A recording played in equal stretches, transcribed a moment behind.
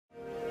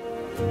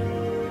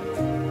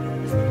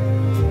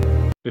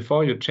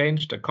Before you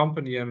change the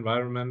company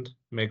environment,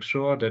 make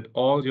sure that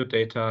all your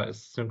data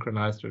is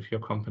synchronized with your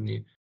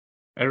company.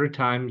 Every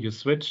time you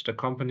switch the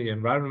company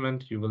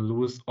environment, you will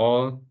lose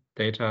all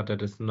data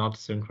that is not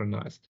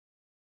synchronized.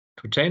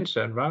 To change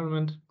the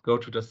environment, go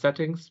to the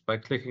settings by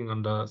clicking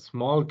on the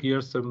small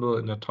gear symbol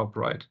in the top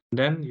right.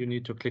 Then you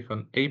need to click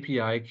on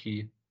API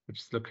key, which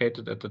is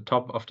located at the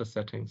top of the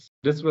settings.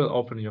 This will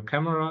open your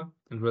camera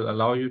and will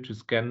allow you to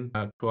scan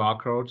a QR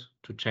code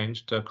to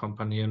change the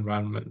company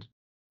environment.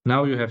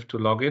 Now you have to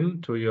log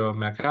in to your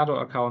Mercado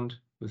account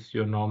with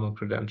your normal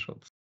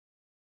credentials.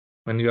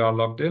 When you are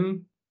logged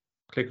in,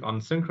 click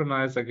on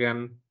Synchronize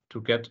again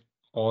to get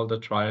all the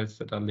trials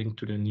that are linked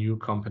to the new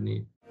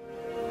company.